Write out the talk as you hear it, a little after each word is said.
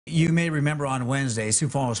You may remember on Wednesday, Sioux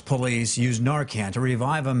Falls police used Narcan to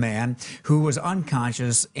revive a man who was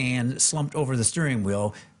unconscious and slumped over the steering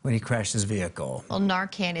wheel when he crashed his vehicle. Well,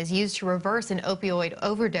 Narcan is used to reverse an opioid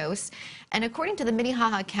overdose. And according to the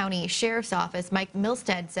Minnehaha County Sheriff's Office, Mike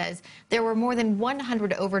Milstead says there were more than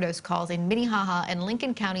 100 overdose calls in Minnehaha and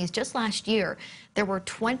Lincoln Counties just last year. There were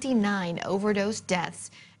 29 overdose deaths,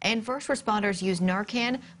 and first responders used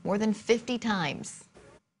Narcan more than 50 times.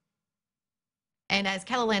 And as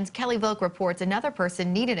KELOLAND's Kelly Volk reports, another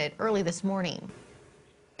person needed it early this morning.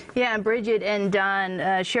 Yeah, Bridget and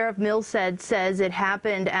Don, Sheriff Milstead says it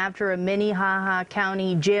happened after a Minnehaha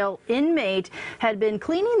County jail inmate had been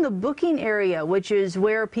cleaning the booking area, which is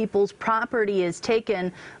where people's property is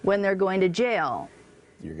taken when they're going to jail.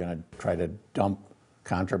 You're going to try to dump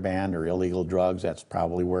contraband or illegal drugs. That's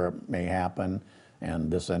probably where it may happen.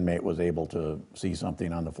 And this inmate was able to see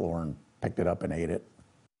something on the floor and picked it up and ate it.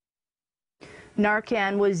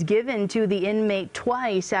 Narcan was given to the inmate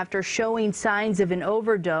twice after showing signs of an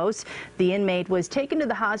overdose. The inmate was taken to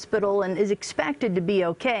the hospital and is expected to be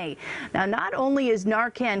okay. Now, not only is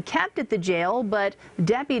Narcan kept at the jail, but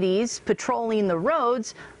deputies patrolling the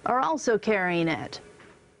roads are also carrying it.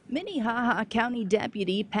 Minnehaha County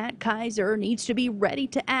Deputy Pat Kaiser needs to be ready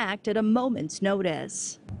to act at a moment's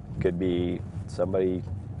notice. Could be somebody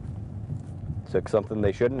took something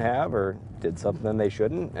they shouldn't have or did something they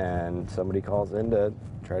shouldn't, and somebody calls in to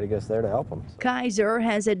try to get us there to help them. Kaiser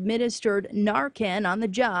has administered Narcan on the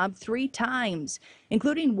job 3 times,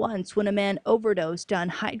 including once when a man overdosed on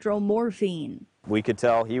hydromorphine. We could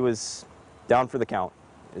tell he was down for the count,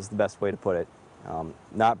 is the best way to put it.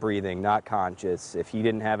 Not breathing, not conscious. If he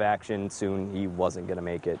didn't have action soon, he wasn't going to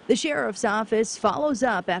make it. The sheriff's office follows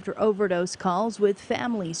up after overdose calls with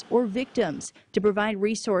families or victims to provide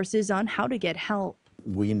resources on how to get help.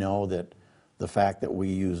 We know that the fact that we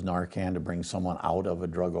use Narcan to bring someone out of a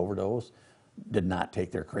drug overdose did not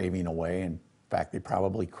take their craving away. In fact, they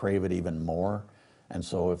probably crave it even more. And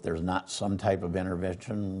so if there's not some type of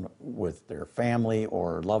intervention with their family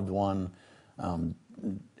or loved one,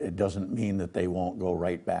 it doesn't mean that they won't go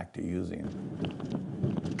right back to using.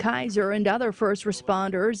 Kaiser and other first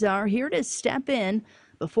responders are here to step in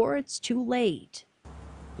before it's too late.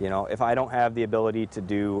 You know, if I don't have the ability to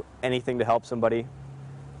do anything to help somebody,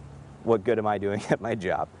 what good am I doing at my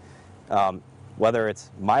job? Whether it's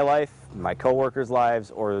my life, my coworkers' lives,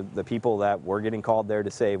 or the people that we're getting called there to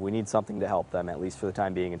save, we need something to help them, at least for the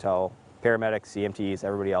time being, until paramedics, CMTs,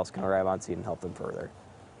 everybody else can arrive on scene and help them further.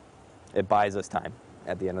 It buys us time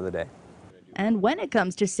at the end of the day. And when it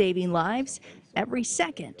comes to saving lives, every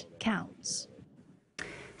second counts.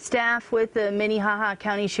 Staff with the Minnehaha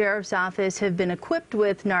County Sheriff's Office have been equipped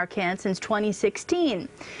with Narcan since 2016.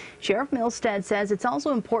 Sheriff Milstead says it's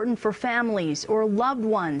also important for families or loved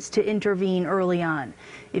ones to intervene early on.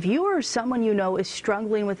 If you or someone you know is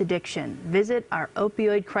struggling with addiction, visit our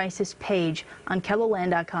opioid crisis page on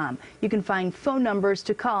KELOLAND.com. You can find phone numbers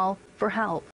to call for help.